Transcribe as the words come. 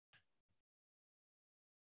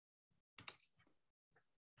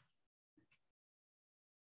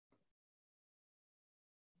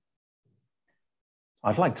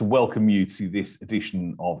I'd like to welcome you to this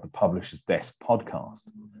edition of the Publisher's Desk podcast.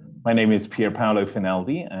 My name is Pier Paolo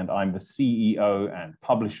Finaldi, and I'm the CEO and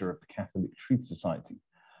publisher of the Catholic Truth Society,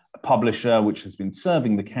 a publisher which has been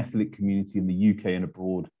serving the Catholic community in the UK and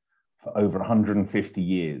abroad for over 150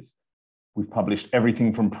 years. We've published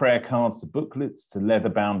everything from prayer cards to booklets to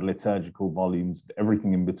leather-bound liturgical volumes,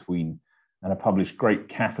 everything in between, and have published great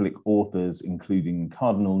Catholic authors, including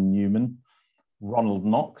Cardinal Newman, Ronald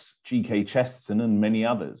Knox, G.K. Chesterton, and many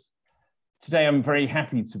others. Today, I'm very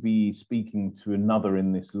happy to be speaking to another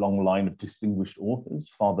in this long line of distinguished authors,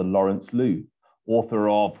 Father Lawrence Lew, author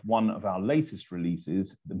of one of our latest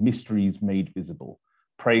releases, The Mysteries Made Visible,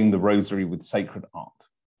 Praying the Rosary with Sacred Art.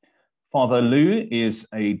 Father Lew is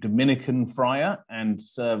a Dominican friar and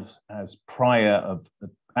serves as prior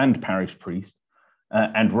and parish priest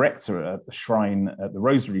and rector at the shrine, at the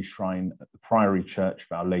Rosary Shrine at the Priory Church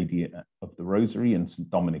of Our Lady of the Rosary in St.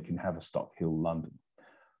 Dominic in Haverstock Hill, London.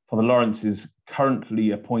 Father Lawrence is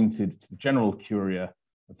currently appointed to the General Curia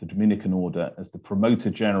of the Dominican Order as the Promoter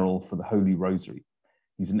General for the Holy Rosary.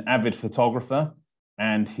 He's an avid photographer,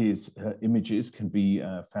 and his images can be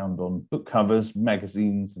found on book covers,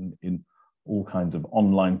 magazines, and in all kinds of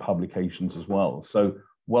online publications as well. So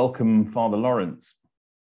welcome, Father Lawrence.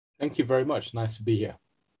 Thank you very much. Nice to be here.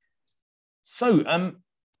 So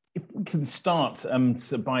if we can start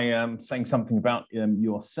by saying something about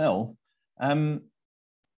yourself.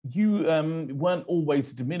 You weren't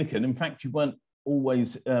always a Dominican. In fact, you weren't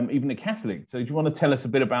always even a Catholic. So do you want to tell us a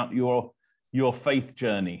bit about your faith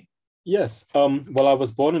journey? Yes. Well, I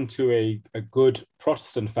was born into a good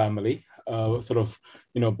Protestant family,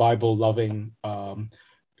 Bible-loving,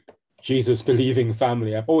 Jesus-believing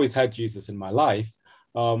family. I've always had Jesus in my life.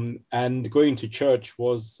 And going to church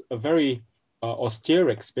was a very austere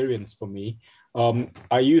experience for me.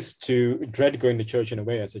 I used to dread going to church in a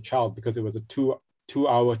way as a child because it was a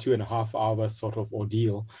 2.5 hour sort of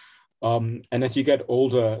ordeal. And as you get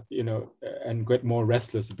older, and get more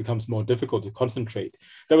restless, it becomes more difficult to concentrate.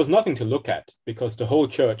 There was nothing to look at because the whole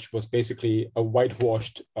church was basically a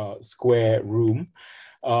whitewashed square room.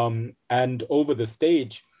 And over the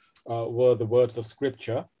stage were the words of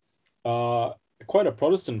scripture. Quite a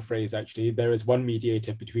Protestant phrase, actually. There is one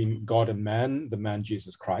mediator between God and man, the man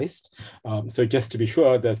Jesus Christ. So just to be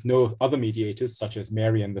sure, there's no other mediators such as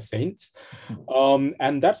Mary and the saints.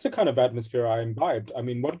 And that's the kind of atmosphere I imbibed. I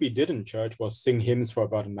mean, what we did in church was sing hymns for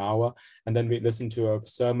about an hour, and then we listened to a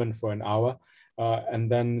sermon for an hour, and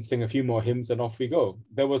then sing a few more hymns, and off we go.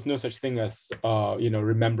 There was no such thing as,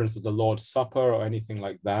 remembrance of the Lord's Supper or anything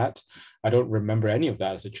like that. I don't remember any of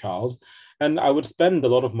that as a child. And I would spend a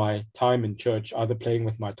lot of my time in church either playing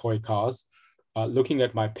with my toy cars, looking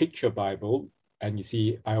at my picture Bible, and you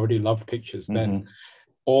see, I already loved pictures then,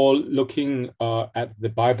 or looking at the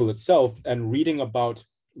Bible itself and reading about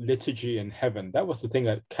liturgy in heaven. That was the thing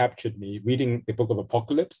that captured me, reading the book of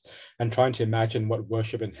Apocalypse and trying to imagine what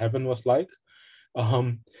worship in heaven was like.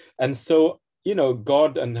 And so,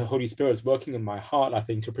 God and the Holy Spirit is working in my heart, I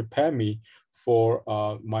think, to prepare me for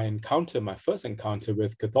my first encounter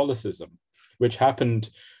with Catholicism, which happened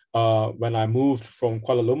when I moved from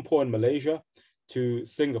Kuala Lumpur in Malaysia to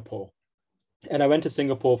Singapore. And I went to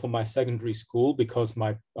Singapore for my secondary school because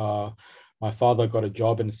my father got a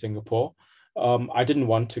job in Singapore. I didn't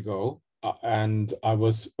want to go, and I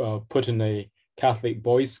was put in a Catholic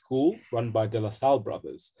boys' school run by De La Salle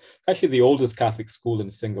brothers, actually the oldest Catholic school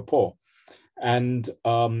in Singapore. And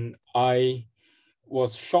I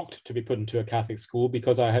was shocked to be put into a Catholic school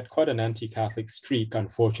because I had quite an anti-Catholic streak,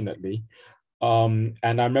 unfortunately. And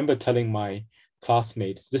I remember telling my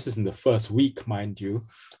classmates, this is in the first week, mind you,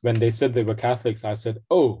 when they said they were Catholics, I said,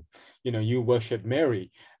 oh, you worship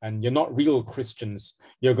Mary and you're not real Christians,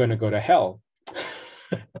 you're going to go to hell.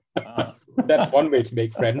 That's one way to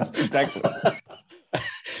make friends. Exactly.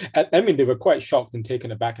 I mean, they were quite shocked and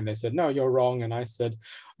taken aback, and they said, no, you're wrong. And I said,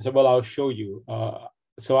 well, I'll show you.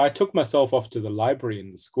 So I took myself off to the library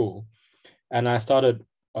in the school, and I started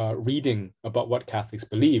reading about what Catholics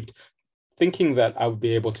believed, thinking that I would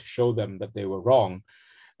be able to show them that they were wrong.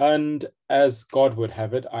 And as God would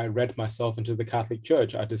have it, I read myself into the Catholic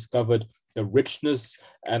Church. I discovered the richness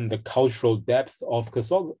and the cultural depth of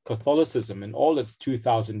Catholicism in all its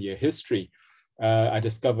 2,000-year history. I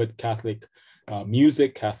discovered Catholic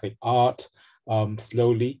music, Catholic art,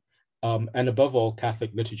 slowly, and above all, Catholic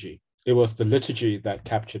liturgy. It was the liturgy that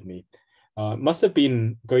captured me. Must have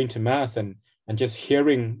been going to Mass and just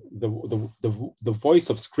hearing the voice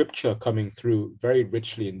of Scripture coming through very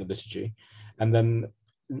richly in the liturgy, and then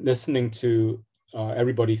listening to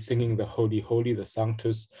everybody singing the Holy, Holy, the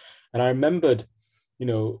Sanctus. And I remembered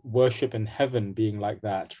worship in heaven being like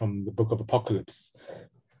that from the book of Apocalypse.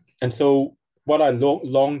 And so what I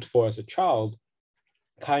longed for as a child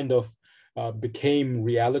kind of became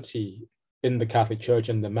reality in the Catholic Church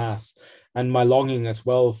and the Mass. And my longing as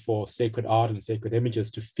well for sacred art and sacred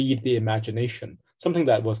images to feed the imagination, something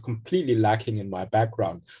that was completely lacking in my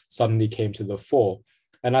background, suddenly came to the fore.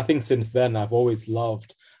 And I think since then, I've always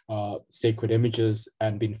loved sacred images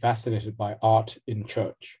and been fascinated by art in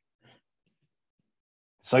church.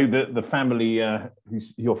 So the family,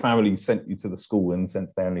 your family sent you to the school in the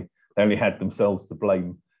sense they only had themselves to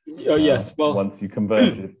blame. Yes, well, once you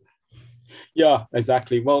converted. Yeah,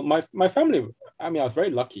 exactly. Well, my family, I mean, I was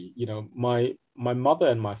very lucky. My mother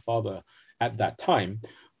and my father at that time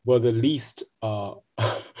were the least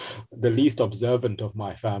the least observant of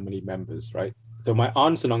my family members, right? So my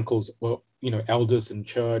aunts and uncles were, elders in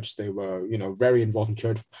church. They were, very involved in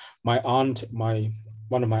church. My aunt,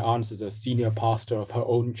 one of my aunts is a senior pastor of her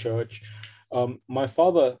own church. My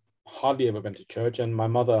father hardly ever went to church, and my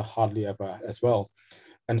mother hardly ever as well.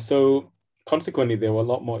 And so consequently, they were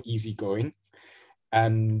a lot more easygoing,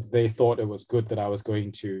 and they thought it was good that I was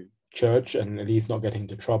going to church and at least not getting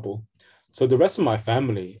into trouble. So the rest of my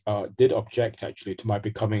family did object actually to my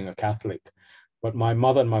becoming a Catholic, but my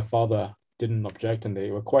mother and my father didn't object, and they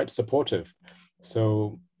were quite supportive.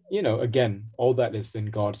 So, again, all that is in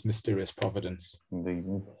God's mysterious providence. Indeed.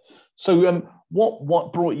 So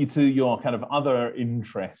what brought you to your kind of other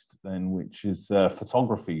interest then, which is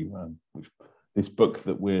photography, which this book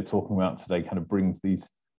that we're talking about today kind of brings these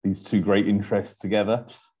two great interests together.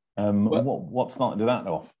 What started that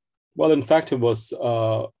off? Well, in fact, it was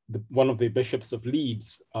one of the bishops of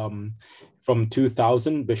Leeds from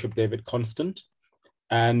 2000, Bishop David Constant.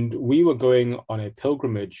 And we were going on a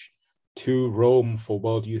pilgrimage to Rome for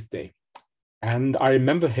World Youth Day. And I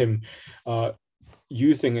remember him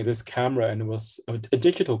using this camera, and it was a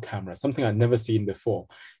digital camera, something I'd never seen before,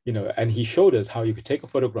 and he showed us how you could take a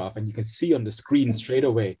photograph and you can see on the screen straight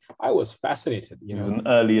away. I was fascinated. He was an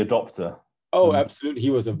early adopter. Oh, absolutely. He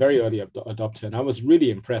was a very early adopter, and I was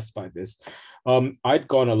really impressed by this. I'd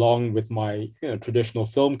gone along with my traditional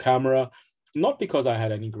film camera, not because I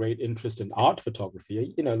had any great interest in art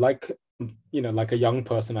photography, like a young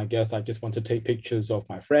person, I guess I just want to take pictures of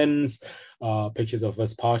my friends, pictures of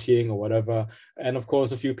us partying or whatever. And of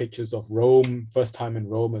course, a few pictures of Rome. First time in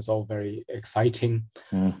Rome is all very exciting.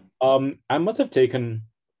 I must have taken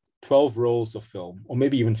 12 rolls of film, or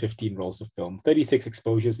maybe even 15 rolls of film, 36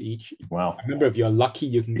 exposures each. Wow. I remember if you're lucky,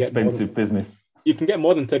 you can get expensive business. You can get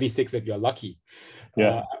more than 36 if you're lucky.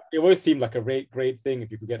 Yeah. It always seemed like a great thing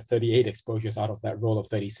if you could get 38 exposures out of that roll of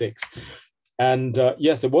 36. And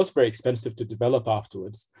yes, it was very expensive to develop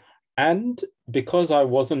afterwards. And because I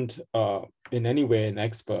wasn't in any way an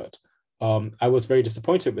expert, I was very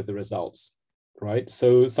disappointed with the results, right?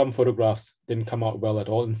 So some photographs didn't come out well at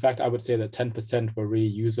all. In fact, I would say that 10% were really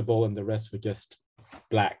usable and the rest were just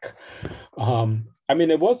black. I mean,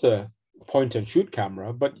 it was a point and shoot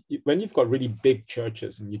camera, but when you've got really big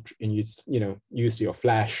churches and you use your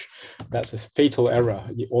flash, that's a fatal error.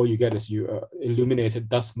 All you get is illuminated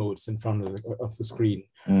dust motes in front of the screen.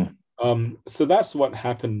 So that's what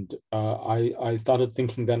happened. I started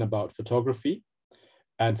thinking then about photography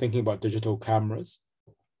and thinking about digital cameras.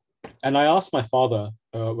 And I asked my father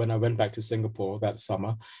when I went back to Singapore that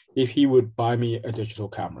summer if he would buy me a digital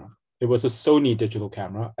camera. It was a Sony digital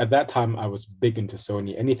camera. At that time, I was big into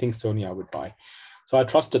Sony. Anything Sony, I would buy. So I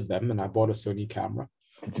trusted them, and I bought a Sony camera.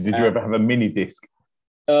 Did you ever have a mini disc?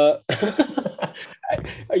 Actually,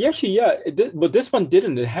 yeah, it did, but this one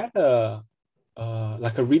didn't. It had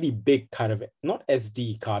like a really big kind of, not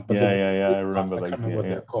SD card, but I remember. I can't remember what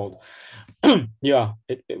they're called. Yeah,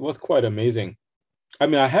 it was quite amazing. I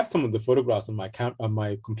mean, I have some of the photographs on my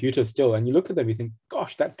computer still, and you look at them, you think,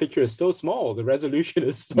 gosh, that picture is so small. The resolution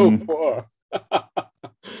is so poor.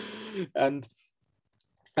 And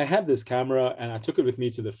I had this camera, and I took it with me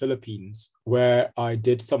to the Philippines, where I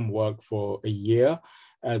did some work for a year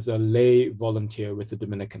as a lay volunteer with the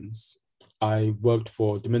Dominicans. I worked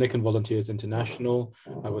for Dominican Volunteers International.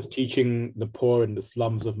 I was teaching the poor in the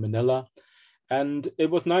slums of Manila. And it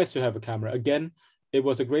was nice to have a camera. Again, it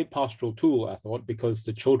was a great pastoral tool, I thought, because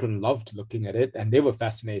the children loved looking at it and they were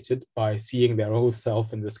fascinated by seeing their own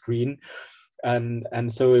self in the screen. And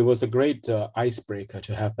so it was a great icebreaker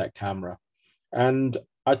to have that camera. And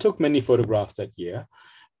I took many photographs that year.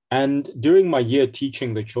 And during my year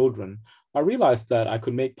teaching the children, I realized that I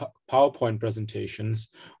could make PowerPoint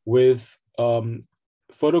presentations with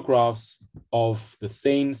photographs of the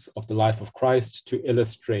saints of the life of Christ to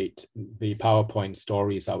illustrate the PowerPoint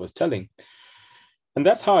stories I was telling. And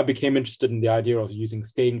that's how I became interested in the idea of using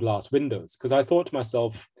stained glass windows, because I thought to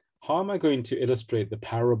myself, how am I going to illustrate the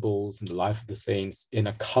parables and the life of the saints in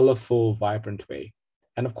a colorful, vibrant way?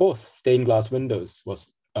 And of course, stained glass windows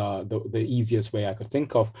was the easiest way I could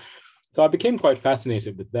think of. So I became quite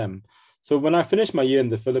fascinated with them. So when I finished my year in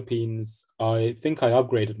the Philippines, I think I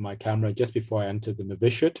upgraded my camera just before I entered the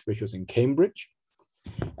novitiate, which was in Cambridge.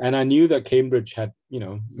 And I knew that Cambridge had,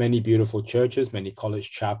 many beautiful churches, many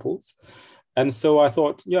college chapels. And so I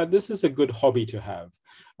thought, yeah, this is a good hobby to have.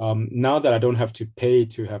 Now that I don't have to pay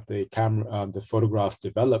to have the camera, the photographs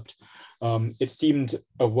developed, it seemed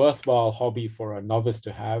a worthwhile hobby for a novice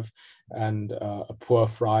to have, and a poor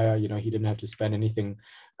friar, he didn't have to spend anything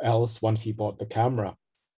else once he bought the camera.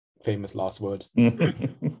 Famous last words.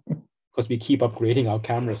 Because we keep upgrading our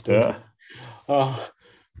cameras, don't we?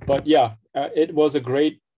 But yeah, it was a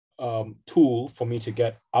great tool for me to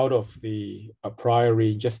get out of the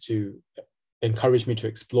priory, just to encourage me to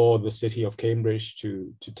explore the city of Cambridge,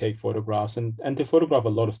 to take photographs and to photograph a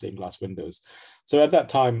lot of stained glass windows. So at that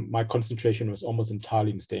time, my concentration was almost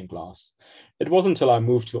entirely in stained glass. It wasn't until I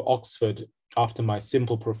moved to Oxford after my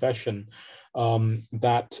simple profession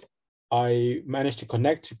that I managed to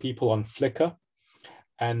connect to people on Flickr.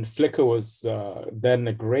 And Flickr was then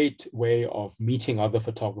a great way of meeting other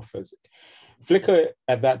photographers. Flickr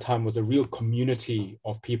at that time was a real community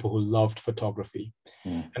of people who loved photography.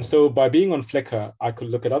 And so by being on Flickr, I could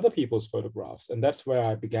look at other people's photographs. And that's where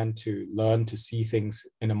I began to learn to see things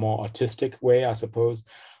in a more artistic way, I suppose.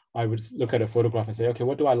 I would look at a photograph and say, okay,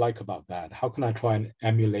 what do I like about that? How can I try and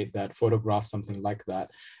emulate that, photograph something like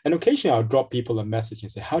that? And occasionally I'll drop people a message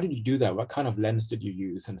and say, how did you do that? What kind of lens did you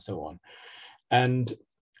use? And so on. And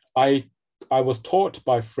I was taught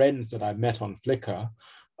by friends that I met on Flickr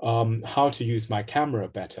how to use my camera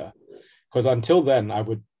better. Because until then, I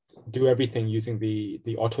would do everything using the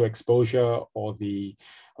auto exposure or the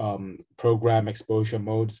program exposure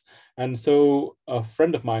modes. And so a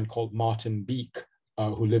friend of mine called Martin Beek,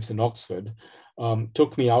 who lives in Oxford,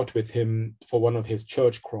 took me out with him for one of his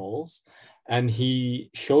church crawls. And he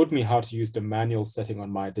showed me how to use the manual setting on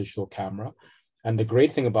my digital camera. And the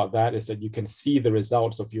great thing about that is that you can see the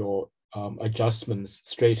results of your adjustments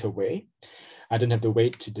straight away. I didn't have to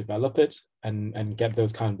wait to develop it and get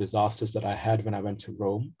those kind of disasters that I had when I went to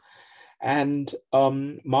Rome. And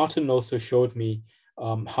Martin also showed me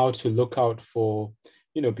how to look out for,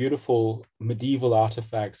 beautiful medieval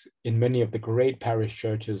artifacts in many of the great parish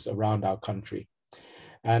churches around our country,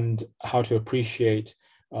 and how to appreciate,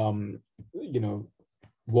 wall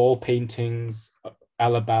paintings,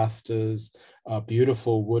 alabasters,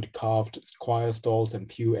 beautiful wood-carved choir stalls and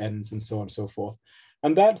pew ends, and so on and so forth.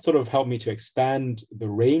 And that sort of helped me to expand the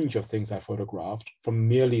range of things I photographed from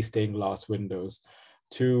merely stained glass windows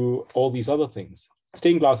to all these other things.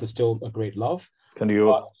 Stained glass is still a great love. Kind of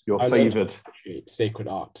your favorite sacred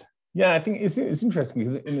art. Yeah, I think it's interesting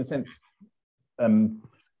because in a sense,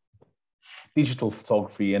 digital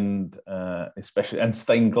photography and especially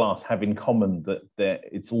stained glass have in common that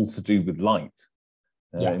it's all to do with light.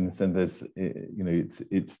 In the sense, there's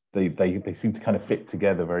they seem to kind of fit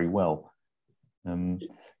together very well.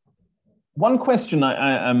 One question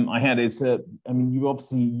I had is, you're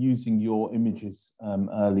obviously using your images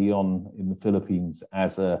early on in the Philippines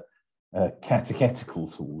as a catechetical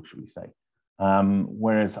tool, should we say?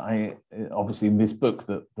 Whereas obviously in this book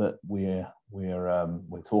that we're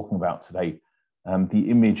talking about today, the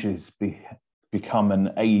images become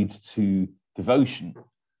an aid to devotion.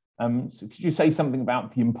 So could you say something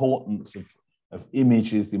about the importance of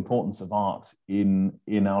images, the importance of art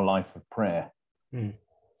in our life of prayer?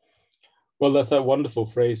 Well, that's that wonderful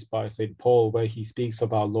phrase by St. Paul where he speaks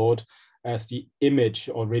of our Lord as the image,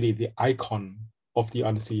 or really the icon of the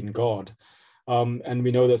unseen God. And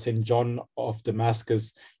we know that St. John of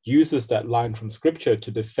Damascus uses that line from scripture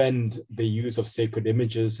to defend the use of sacred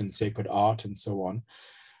images and sacred art and so on.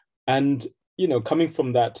 And, coming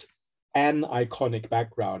from that iconic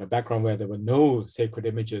background, a background where there were no sacred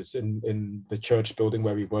images in the church building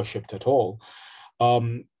where we worshipped at all,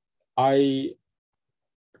 I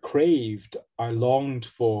longed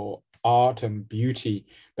for art and beauty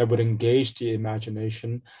that would engage the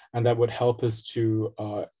imagination and that would help us to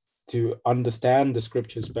understand the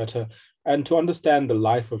scriptures better and to understand the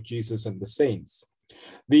life of Jesus and the saints.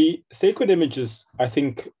 The sacred images, I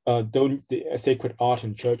think, the sacred art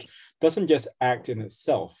in church doesn't just act in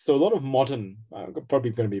itself. So a lot of modern, probably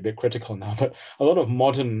going to be a bit critical now, but a lot of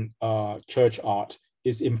modern church art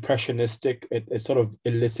is impressionistic. It sort of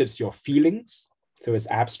elicits your feelings. So it's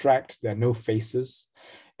abstract. There are no faces.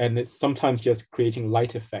 and it's sometimes just creating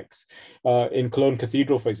light effects. In Cologne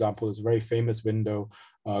Cathedral, for example, there's a very famous window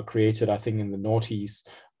created, I think, in the noughties,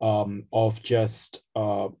 of just,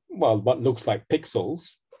 well, what looks like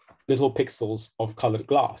pixels, little pixels of colored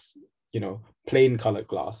glass, plain colored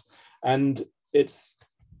glass. And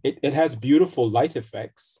it has beautiful light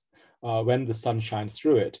effects when the sun shines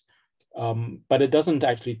through it, but it doesn't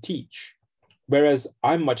actually teach. Whereas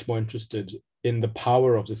I'm much more interested in the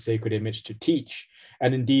power of the sacred image to teach,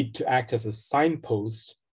 and indeed to act as a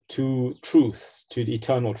signpost to truths, to the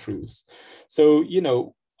eternal truths. So,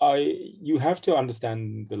 you have to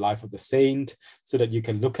understand the life of the saint so that you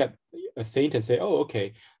can look at a saint and say, oh,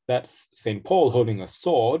 okay, that's St. Paul holding a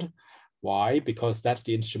sword. Why? Because that's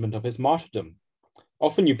the instrument of his martyrdom.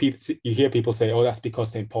 Often you hear people say, oh, that's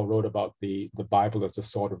because St. Paul wrote about the Bible as the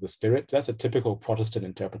sword of the Spirit. That's a typical Protestant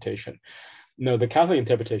interpretation. No, the Catholic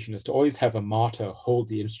interpretation is to always have a martyr hold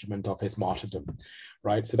the instrument of his martyrdom,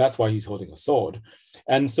 right? So that's why he's holding a sword.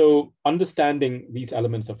 And so understanding these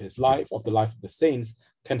elements of his life, of the life of the saints,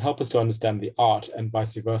 can help us to understand the art, and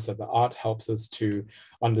vice versa. The art helps us to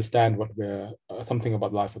understand something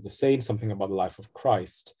about the life of the saints, something about the life of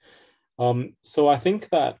Christ. So I think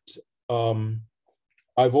that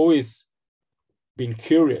I've always been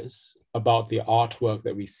curious about the artwork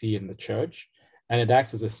that we see in the church, and it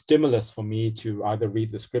acts as a stimulus for me to either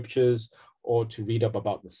read the scriptures or to read up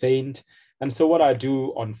about the saint. And so what I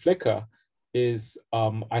do on Flickr is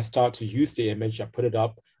I start to use the image, I put it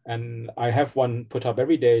up, and I have one put up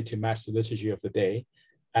every day to match the liturgy of the day.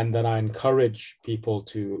 And then I encourage people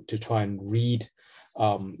to try and read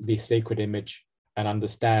the sacred image and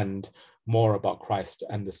understand more about Christ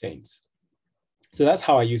and the saints. So that's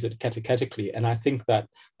how I use it catechetically. And I think that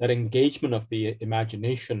engagement of the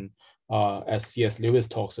imagination, as C.S. Lewis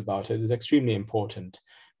talks about it, is extremely important,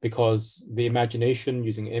 because the imagination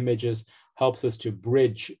using images helps us to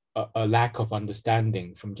bridge a lack of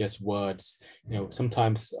understanding from just words.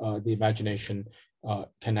 Sometimes the imagination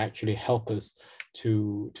can actually help us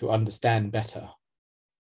to understand better.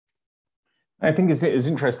 I think it's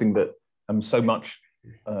interesting that so much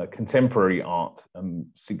contemporary art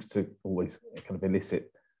seeks to always kind of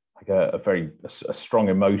elicit like a very strong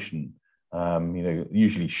emotion,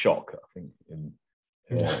 usually shock, I think,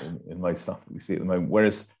 in most stuff that we see at the moment.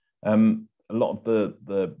 Whereas a lot of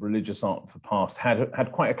the religious art of the past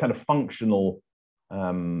had quite a kind of functional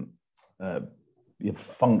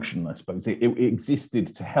function, I suppose. It existed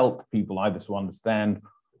to help people either to understand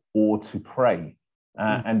or to pray,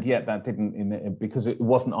 and yet that didn't, because it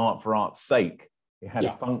wasn't art for art's sake. It had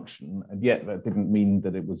a function, and yet that didn't mean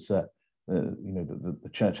that it was, the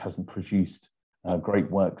church hasn't produced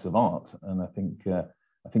great works of art. And I think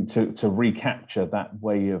to recapture that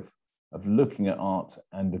way of looking at art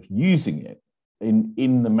and of using it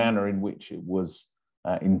in the manner in which it was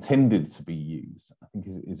intended to be used, I think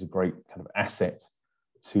is a great kind of asset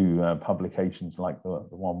to publications like the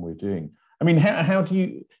one we're doing. I mean, how do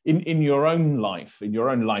you, in your own life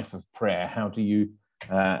of prayer, how do you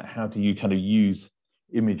kind of use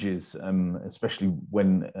images, especially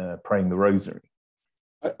when praying the Rosary?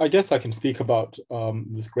 I guess I can speak about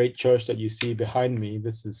this great church that you see behind me.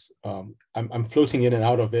 This is, I'm floating in and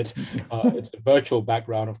out of it. It's a virtual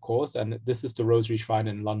background, of course, and this is the Rosary Shrine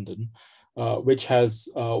in London, which has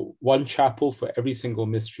one chapel for every single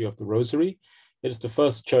mystery of the Rosary. It is the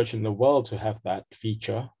first church in the world to have that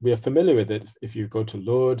feature. We are familiar with it if you go to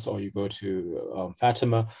Lourdes or you go to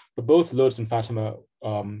Fatima, but both Lourdes and Fatima,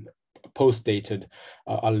 post-dated,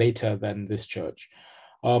 are later than this church.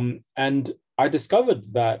 And I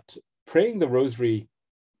discovered that praying the Rosary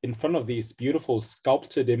in front of these beautiful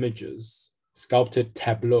sculpted images, sculpted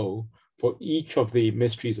tableau for each of the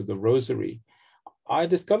mysteries of the Rosary, I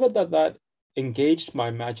discovered that engaged my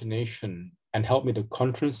imagination and helped me to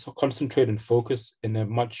concentrate and focus in a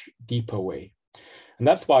much deeper way. And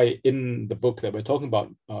that's why in the book that we're talking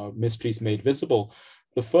about, Mysteries Made Visible,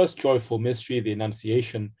 the first joyful mystery, the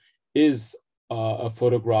Annunciation, is a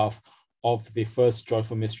photograph of the first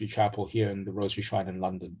joyful mystery chapel here in the Rosary Shrine in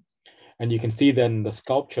London. And you can see then the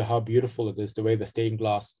sculpture, how beautiful it is, the way the stained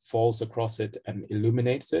glass falls across it and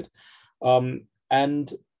illuminates it.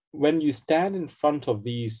 And when you stand in front of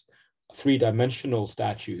these three-dimensional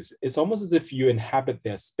statues, it's almost as if you inhabit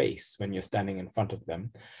their space when you're standing in front of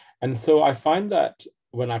them. And so I find that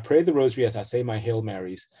when I pray the Rosary, as I say my Hail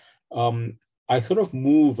Marys, I sort of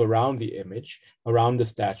move around the image, around the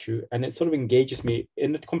statue, and it sort of engages me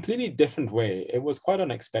in a completely different way. It was quite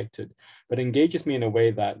unexpected, but engages me in a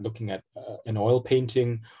way that looking at an oil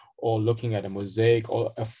painting or looking at a mosaic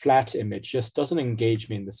or a flat image just doesn't engage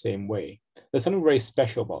me in the same way. There's something very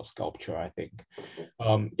special about sculpture, I think.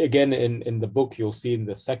 Again, in the book, you'll see in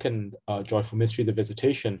the second Joyful Mystery, the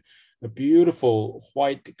Visitation, a beautiful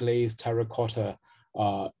white glazed terracotta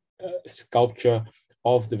sculpture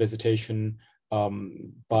of the Visitation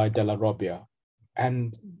by Della Robbia.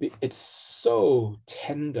 And it's so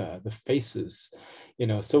tender, the faces,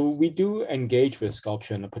 so we do engage with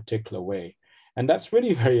sculpture in a particular way. And that's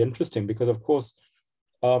really very interesting because, of course,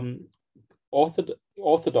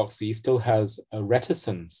 orthodoxy still has a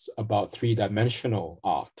reticence about three-dimensional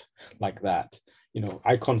art like that.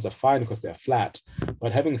 Icons are fine because they're flat,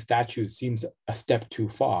 but having statues seems a step too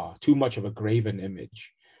far, too much of a graven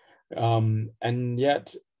image. And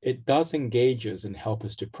yet it does engage us and help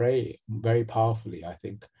us to pray very powerfully, I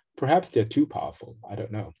think. Perhaps they're too powerful. I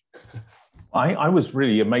don't know. I was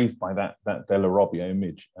really amazed by that Della Robbia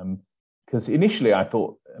image, because initially I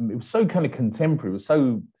thought it was so kind of contemporary. It was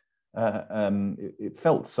so it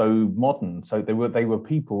felt so modern. So they were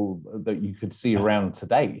people that you could see around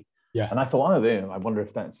today. Yeah. And I thought, I wonder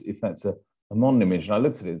if that's a modern image. And I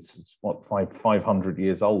looked at it. It's what 500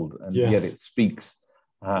 years old, and yes. Yet it speaks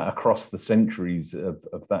across the centuries of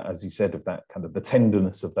that, as you said, of that kind of the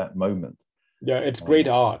tenderness of that moment. Yeah, it's great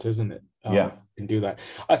art, isn't it? Yeah, can do that.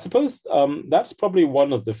 I suppose that's probably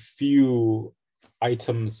one of the few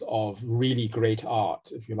items of really great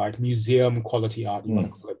art, if you like, museum quality art, you want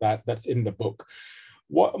to call it that, that's in the book.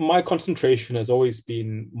 What my concentration has always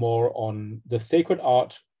been more on the sacred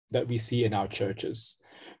art that we see in our churches,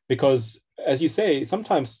 because as you say,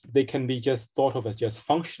 sometimes they can be just thought of as just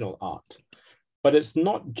functional art, but it's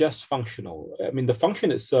not just functional. I mean, the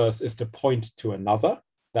function it serves is to point to another.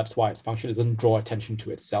 That's why it's functional. It doesn't draw attention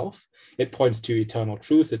to itself. It points to eternal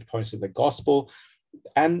truth. It points to the gospel.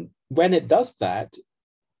 And when it does that,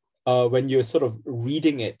 when you're sort of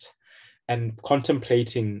reading it and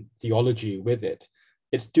contemplating theology with it,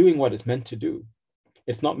 it's doing what it's meant to do.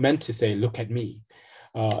 It's not meant to say, look at me.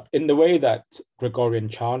 In the way that Gregorian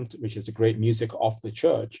chant, which is the great music of the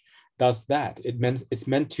church, does that. It's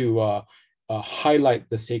meant to highlight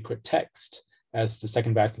the sacred text. As the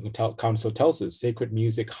Second Vatican Council tells us, sacred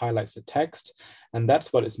music highlights the text, and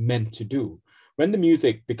that's what it's meant to do. When the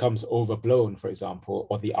music becomes overblown, for example,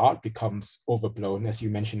 or the art becomes overblown, as you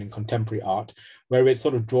mentioned in contemporary art, where it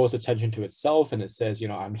sort of draws attention to itself and it says,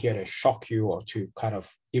 I'm here to shock you or to kind of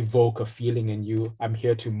evoke a feeling in you, I'm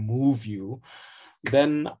here to move you,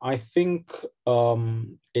 then I think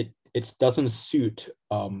it doesn't suit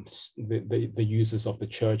the users of the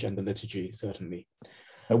church and the liturgy, certainly.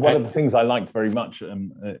 One of the things I liked very much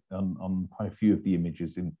on quite a few of the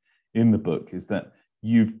images in the book is that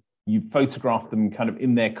you've photographed them kind of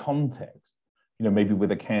in their context, maybe with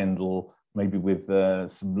a candle, maybe with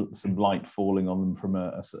some light falling on them from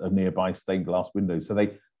a nearby stained glass window. So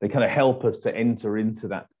they kind of help us to enter into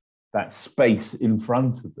that space in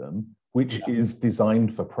front of them, which is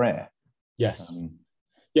designed for prayer. Yes.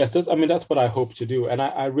 Yes, that's what I hope to do. And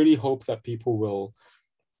I really hope that people will,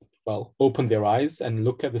 open their eyes and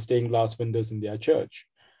look at the stained glass windows in their church.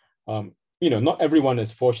 Not everyone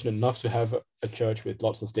is fortunate enough to have a church with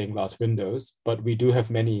lots of stained glass windows, but we do have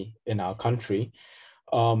many in our country.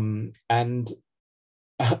 And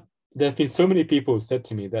there's been so many people who said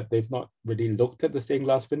to me that they've not really looked at the stained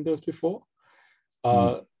glass windows before.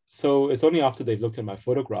 So it's only after they've looked at my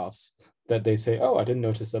photographs that they say, oh, I didn't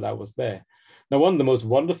notice that I was there. Now, one of the most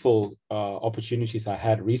wonderful opportunities I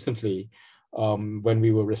had recently when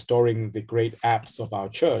we were restoring the great apse of our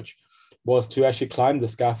church was to actually climb the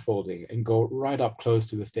scaffolding and go right up close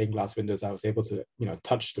to the stained glass windows. I was able to,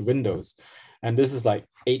 touch the windows. And this is like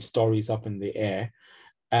 8 stories up in the air.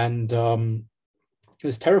 And it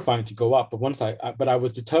was terrifying to go up. But but I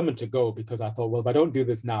was determined to go because I thought, well, if I don't do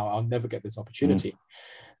this now, I'll never get this opportunity.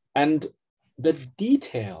 And the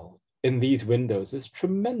detail in these windows is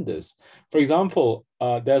tremendous. For example,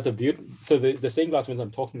 there's a beautiful, so the stained glass window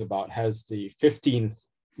I'm talking about has the 15th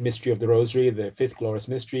mystery of the Rosary, the 5th glorious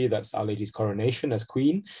mystery, that's Our Lady's coronation as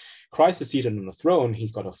Queen. Christ is seated on the throne,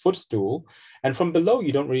 he's got a footstool, and from below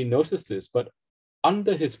you don't really notice this, but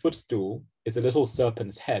under his footstool is a little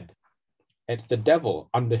serpent's head. It's the devil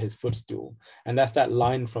under his footstool. And that's that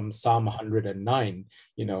line from Psalm 109,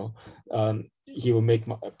 he will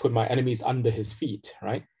put my enemies under his feet,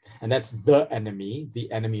 right? And that's the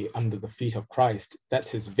enemy under the feet of Christ. That's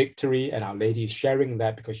his victory, and Our Lady is sharing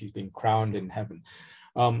that because she's being crowned in heaven.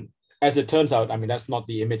 As it turns out, that's not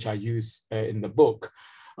the image I use in the book,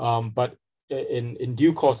 but in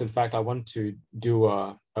due course, in fact, I want to do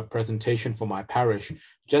a presentation for my parish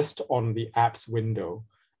just on the apse window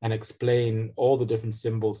and explain all the different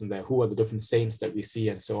symbols in there, who are the different saints that we see,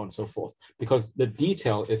 and so on and so forth, because the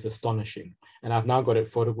detail is astonishing. And I've now got it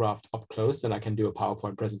photographed up close, and I can do a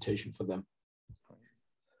PowerPoint presentation for them.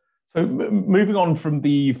 So moving on from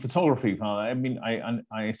the photography, I mean,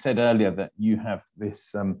 I said earlier that you have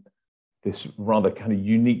this this rather kind of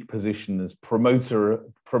unique position as promoter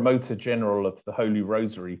general of the Holy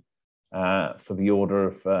Rosary for the Order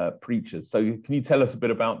of Preachers. So can you tell us a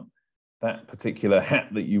bit about that particular hat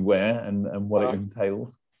that you wear and what it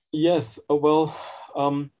entails? Yes, well,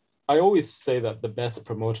 I always say that the best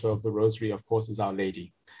promoter of the Rosary, of course, is Our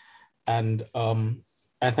Lady. And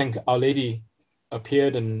I think Our Lady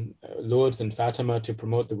appeared in Lourdes and Fatima to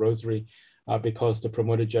promote the Rosary because the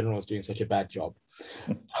promoter general was doing such a bad job.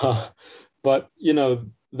 But, you know,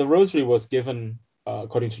 the Rosary was given,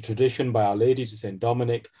 according to tradition, by Our Lady to St.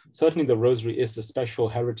 Dominic. Certainly the Rosary is the special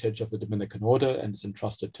heritage of the Dominican order and it's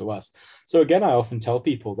entrusted to us. So again, I often tell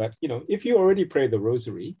people that, you know, if you already pray the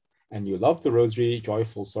Rosary and you love the Rosary,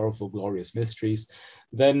 joyful, sorrowful, glorious mysteries,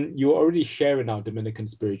 then you already share in our Dominican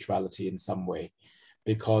spirituality in some way,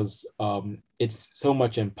 because it's so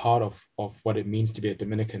much in part of what it means to be a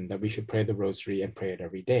Dominican that we should pray the Rosary and pray it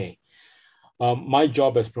every day. My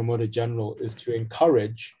job as promoter general is to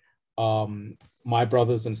encourage my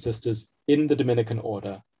brothers and sisters in the Dominican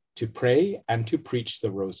order to pray and to preach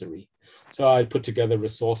the Rosary. So I put together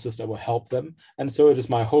resources that will help them. And so it is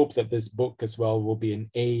my hope that this book as well will be an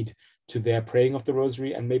aid to their praying of the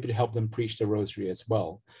Rosary and maybe to help them preach the Rosary as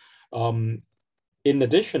well. In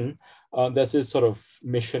addition, there's this sort of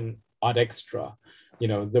mission ad extra. You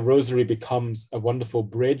know, the Rosary becomes a wonderful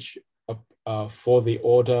bridge for the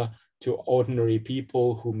order to ordinary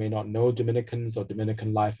people who may not know Dominicans or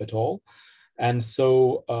Dominican life at all. And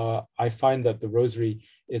so I find that the Rosary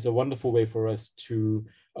is a wonderful way for us to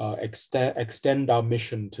extend our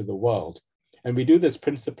mission to the world. And we do this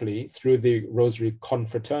principally through the Rosary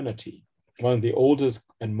Confraternity, one of the oldest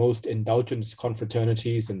and most indulgent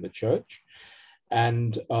confraternities in the church.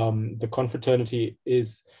 And the confraternity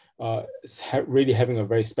is really having a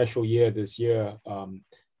very special year this year,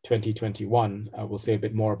 2021. I will say a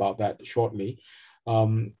bit more about that shortly.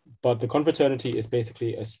 But the confraternity is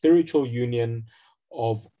basically a spiritual union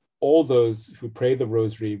of all those who pray the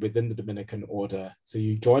Rosary within the Dominican order. So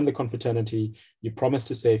you join the confraternity, you promise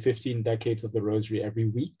to say 15 decades of the Rosary every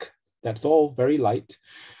week. That's all very light.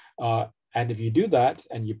 And if you do that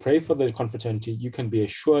and you pray for the confraternity, you can be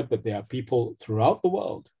assured that there are people throughout the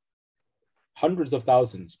world, hundreds of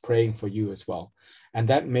thousands, praying for you as well. And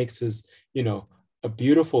that makes us, you know, a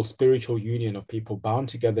beautiful spiritual union of people bound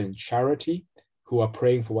together in charity who are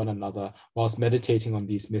praying for one another whilst meditating on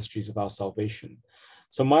these mysteries of our salvation.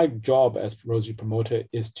 So my job as Rosary promoter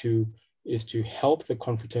is to help the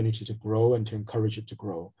confraternity to grow and to encourage it to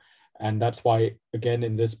grow. And that's why, again,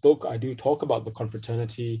 in this book, I do talk about the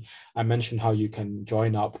confraternity. I mention how you can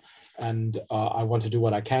join up, and I want to do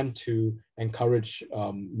what I can to encourage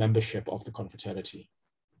membership of the confraternity.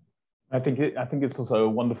 I think it's also a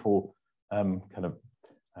wonderful kind of,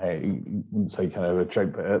 I wouldn't say kind of a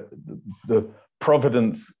joke, but the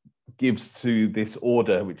providence gives to this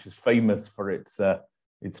order, which is famous for its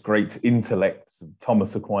great intellects,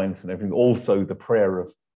 Thomas Aquinas and everything, also the prayer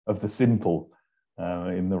of the simple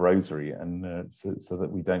in the Rosary, and so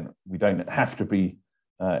that we don't have to be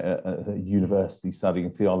a university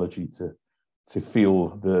studying theology to feel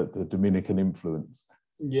the Dominican influence.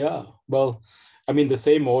 Yeah, well, I mean, the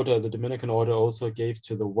same order, the Dominican order, also gave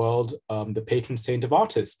to the world the patron saint of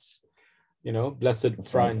artists. You know, Blessed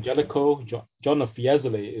Fra Angelico. John of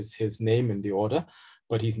Fiesole is his name in the order,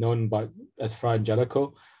 but he's known as Fra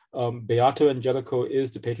Angelico. Beato Angelico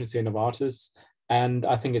is the patron saint of artists, and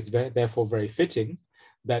I think it's therefore very fitting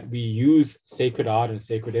that we use sacred art and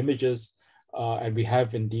sacred images, and we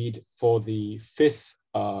have indeed for the fifth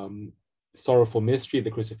sorrowful mystery,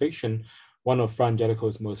 the crucifixion, one of Fra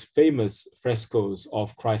Angelico's most famous frescoes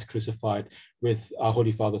of Christ crucified, with our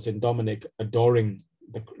Holy Father St. Dominic adoring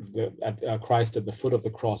Christ at the foot of the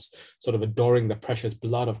cross, sort of adoring the precious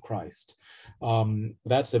blood of Christ.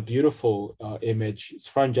 That's a beautiful image.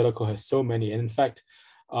 Fra Angelico has so many, and in fact,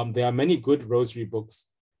 there are many good Rosary books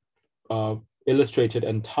illustrated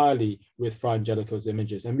entirely with Fra Angelico's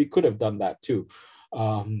images, and we could have done that too,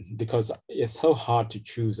 because it's so hard to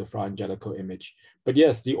choose a Fra Angelico image. But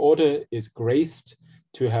yes, the order is graced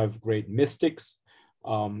to have great mystics,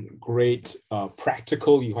 great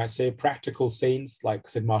practical, you might say, practical saints like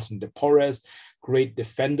St. Martin de Porres, great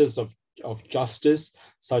defenders of justice,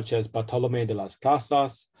 such as Bartolome de las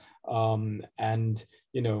Casas, and,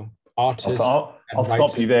 you know, artists. I'll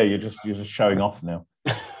stop you there. You're just showing off now.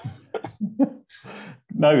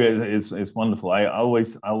 No, it's wonderful. I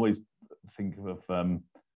always think of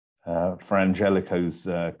Fra Angelico's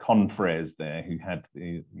confreres there, who had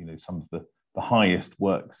some of the highest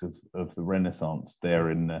works of the Renaissance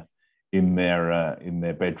there in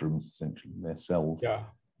their bedrooms, essentially, in their cells. Yeah.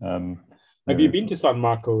 Have you been to San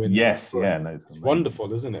Marco? Yes, yeah, no, it's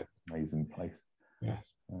wonderful, isn't it? Amazing place.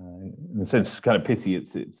 Yes. In a sense, it's kind of pity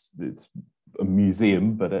it's a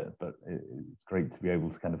museum, but it's great to be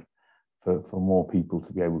able to kind of for more people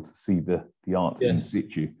to be able to see the art in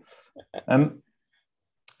situ.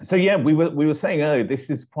 So yeah, we were saying earlier,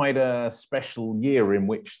 this is quite a special year in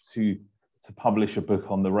which to publish a book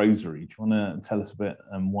on the Rosary. Do you want to tell us a bit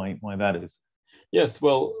why that is? Yes,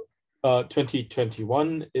 well,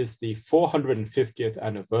 2021 is the 450th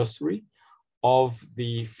anniversary of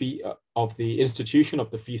the institution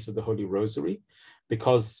of the Feast of the Holy Rosary,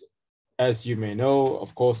 because, as you may know,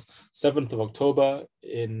 of course, 7th of October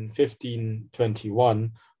in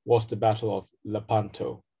 1521 was the Battle of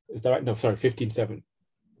Lepanto. Is that right? No, sorry,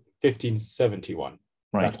 1571.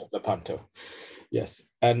 Right. Battle of Lepanto. Yes,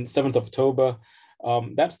 and 7th of October,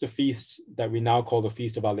 that's the feast that we now call the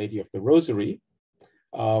Feast of Our Lady of the Rosary.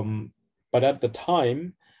 But at the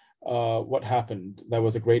time, what happened? There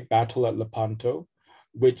was a great battle at Lepanto,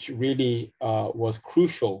 which really was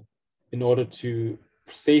crucial in order to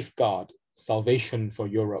safeguard salvation for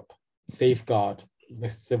Europe, safeguard the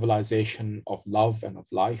civilization of love and of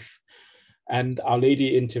life. And Our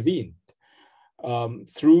Lady intervened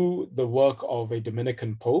through the work of a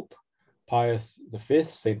Dominican Pope, Pius V,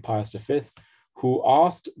 St. Pius V, who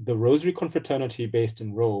asked the Rosary Confraternity based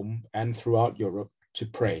in Rome and throughout Europe to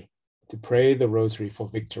pray the Rosary for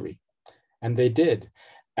victory. And they did.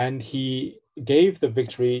 And he gave the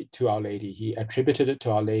victory to Our Lady. He attributed it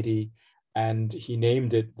to Our Lady, and he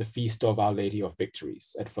named it the Feast of Our Lady of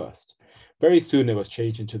Victories at first. Very soon it was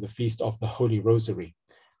changed into the Feast of the Holy Rosary,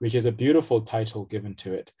 which is a beautiful title given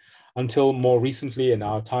to it. Until more recently, in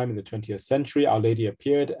our time in the 20th century, Our Lady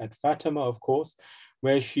appeared at Fatima, of course,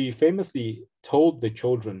 where she famously told the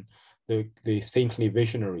children, the saintly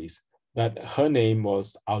visionaries, that her name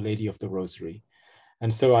was Our Lady of the Rosary.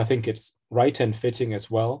 And so I think it's right and fitting as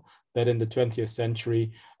well that in the 20th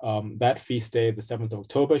century, that feast day, the 7th of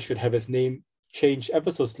October, should have its name changed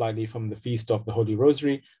ever so slightly from the Feast of the Holy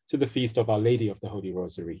Rosary to the Feast of Our Lady of the Holy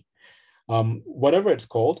Rosary. Whatever it's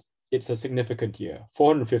called, it's a significant year,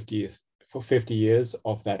 450 years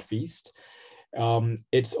of that feast.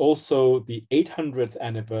 It's also the 800th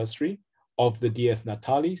anniversary of the Dies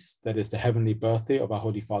Natalis, that is the heavenly birthday of our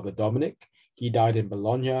Holy Father Dominic. He died in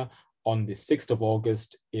Bologna on the 6th of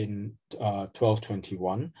August in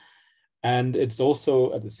 1221. And it's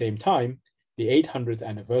also at the same time, the 800th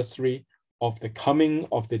anniversary of the coming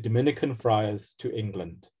of the Dominican friars to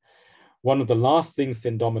England. One of the last things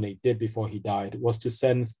St. Dominic did before he died was to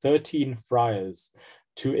send 13 friars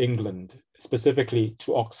to England, specifically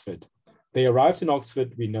to Oxford. They arrived in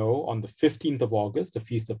Oxford, we know, on the 15th of August, the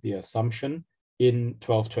Feast of the Assumption, in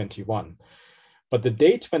 1221. But the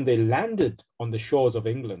date when they landed on the shores of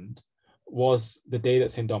England was the day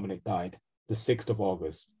that St. Dominic died, the 6th of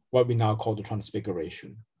August, what we now call the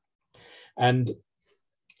Transfiguration. And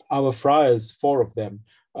our friars, 4 of them,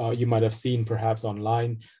 you might have seen perhaps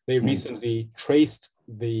online, they recently traced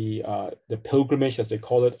the pilgrimage, as they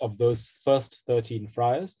call it, of those first 13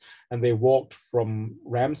 friars, and they walked from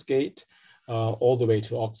Ramsgate all the way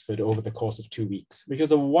to Oxford over the course of 2 weeks, which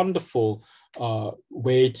is a wonderful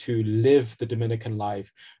way to live the Dominican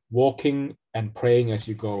life, walking and praying as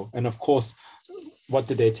you go. And of course, what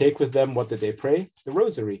did they take with them? What did they pray? The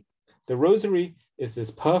Rosary. The Rosary is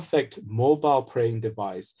this perfect mobile praying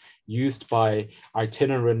device used by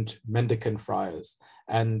itinerant mendicant friars.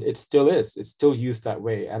 And it still is. It's still used that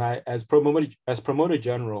way. And I, as Promoter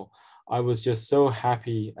General, I was just so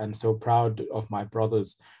happy and so proud of my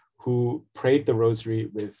brothers who prayed the Rosary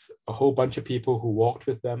with a whole bunch of people who walked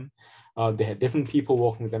with them. They had different people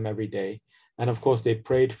walking with them every day. And of course, they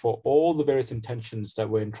prayed for all the various intentions that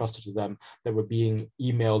were entrusted to them that were being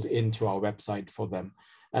emailed into our website for them.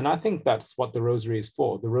 And I think that's what the Rosary is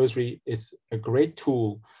for. The Rosary is a great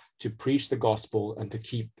tool to preach the gospel and to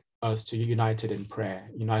keep us united in prayer,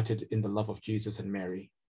 united in the love of Jesus and Mary.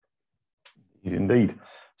 Indeed.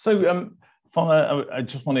 So, Father, I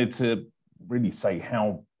just wanted to really say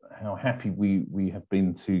how happy we have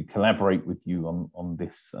been to collaborate with you on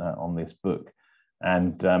this book.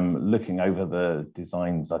 And looking over the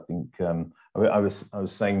designs, I think I was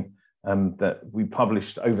saying that we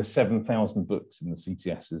published over 7,000 books in the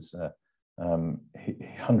CTS's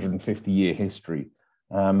 150-year history.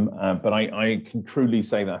 But I can truly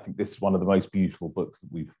say that I think this is one of the most beautiful books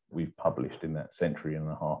that we've published in that century and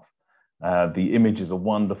a half. The images are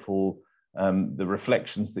wonderful. The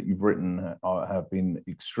reflections that you've written have been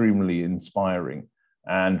extremely inspiring.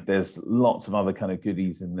 And there's lots of other kind of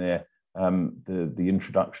goodies in there. The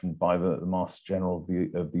introduction by the Master General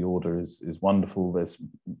of the Order is wonderful. There's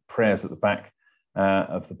prayers at the back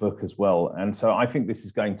of the book as well. And so I think this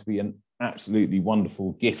is going to be an absolutely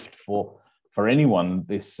wonderful gift for anyone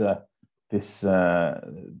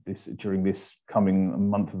during this coming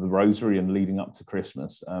month of the Rosary and leading up to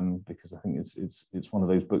Christmas, because I think it's one of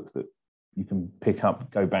those books that you can pick up,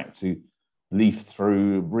 go back to, leaf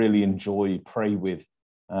through, really enjoy, pray with.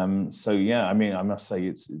 So yeah, I mean, I must say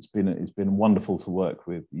it's been wonderful to work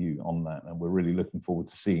with you on that, and we're really looking forward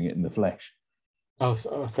to seeing it in the flesh. Oh,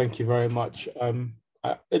 thank you very much.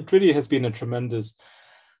 It really has been a tremendous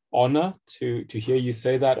honor to hear you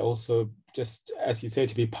say that. Also, just as you say,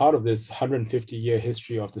 to be part of this 150-year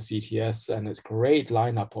history of the CTS and its great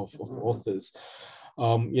lineup of authors.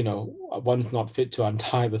 You know, one's not fit to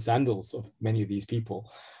untie the sandals of many of these people,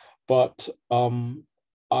 but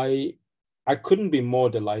I couldn't be more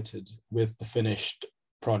delighted with the finished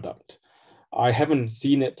product. I haven't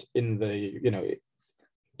seen it in the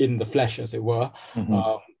flesh, as it were,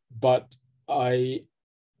 but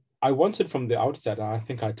I wanted from the outset, and I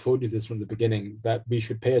think I told you this from the beginning, that we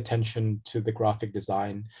should pay attention to the graphic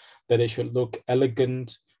design, that it should look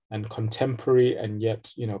elegant and contemporary and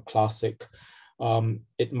yet, classic.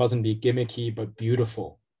 It mustn't be gimmicky, but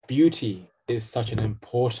beautiful. Beauty is such an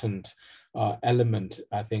important element,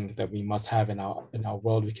 I think, that we must have in our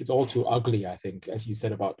world, which is all too ugly, I think, as you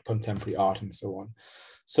said about contemporary art and so on.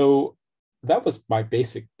 So that was my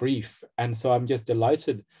basic brief. And so I'm just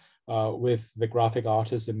delighted with the graphic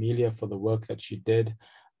artist, Amelia, for the work that she did.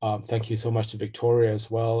 Thank you so much to Victoria as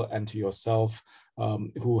well, and to yourself,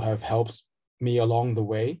 who have helped me along the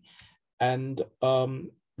way. And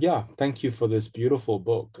yeah, thank you for this beautiful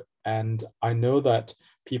book. And I know that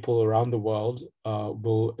people around the world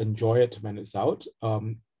will enjoy it when it's out.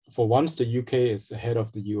 For once, the UK is ahead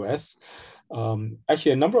of the US.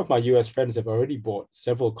 Actually, a number of my US friends have already bought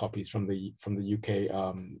several copies from the UK,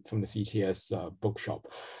 from the CTS bookshop.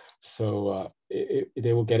 So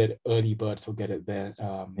they will get it. Early birds will get it there.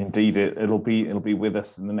 Indeed, it'll be with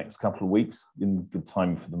us in the next couple of weeks, in good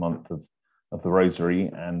time for the month of the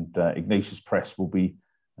Rosary, and Ignatius Press will be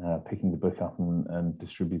picking the book up and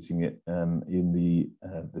distributing it in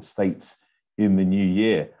the States in the new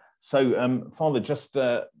year. So, Father, just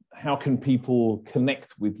how can people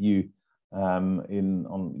connect with you?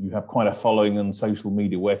 You have quite a following on social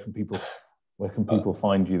media. Where can people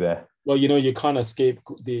find you there? Well, you can't escape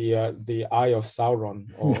the eye of Sauron,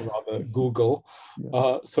 or rather Google.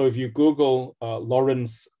 Yeah. So if you Google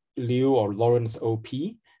Lawrence Lew or Lawrence OP,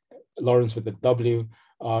 Lawrence with the W,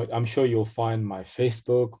 I'm sure you'll find my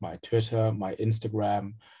Facebook, my Twitter, my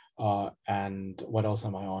Instagram, and what else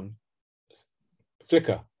am I on?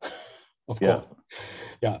 Flickr, of course.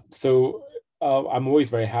 Yeah. So I'm always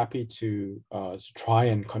very happy to try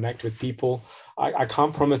and connect with people. I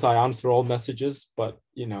can't promise I answer all messages, but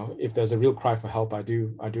if there's a real cry for help, I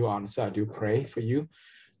do answer. I do pray for you.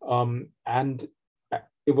 And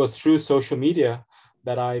it was through social media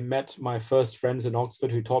that I met my first friends in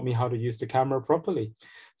Oxford who taught me how to use the camera properly.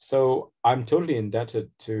 So I'm totally indebted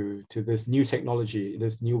to this new technology,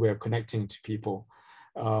 this new way of connecting to people.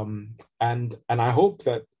 And I hope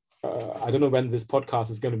that, I don't know when this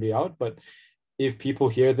podcast is going to be out, but if people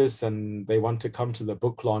hear this and they want to come to the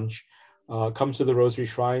book launch, come to the Rosary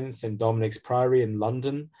Shrine, St. Dominic's Priory in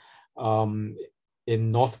London, in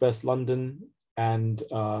Northwest London. And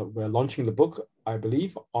we're launching the book, I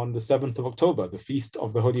believe, on the 7th of October, the Feast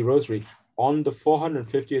of the Holy Rosary, on the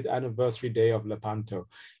 450th anniversary day of Lepanto.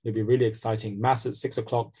 It'll be really exciting. Mass at 6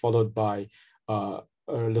 o'clock, followed by a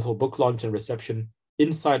little book launch and reception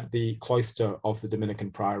inside the cloister of the Dominican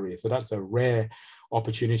Priory. So that's a rare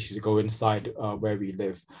opportunity to go inside where we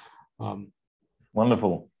live.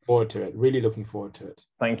 Wonderful. Forward to it. Really looking forward to it.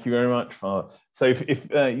 Thank you very much, Father. So if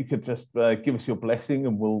you could just give us your blessing,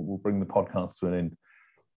 and we'll bring the podcast to an end.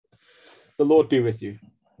 The Lord be with you.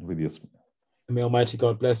 With you. And may Almighty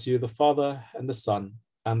God bless you, the Father and the Son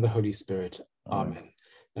and the Holy Spirit. Amen.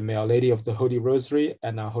 And may Our Lady of the Holy Rosary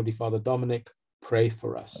and our Holy Father Dominic pray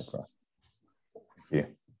for us. Thank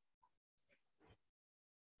you.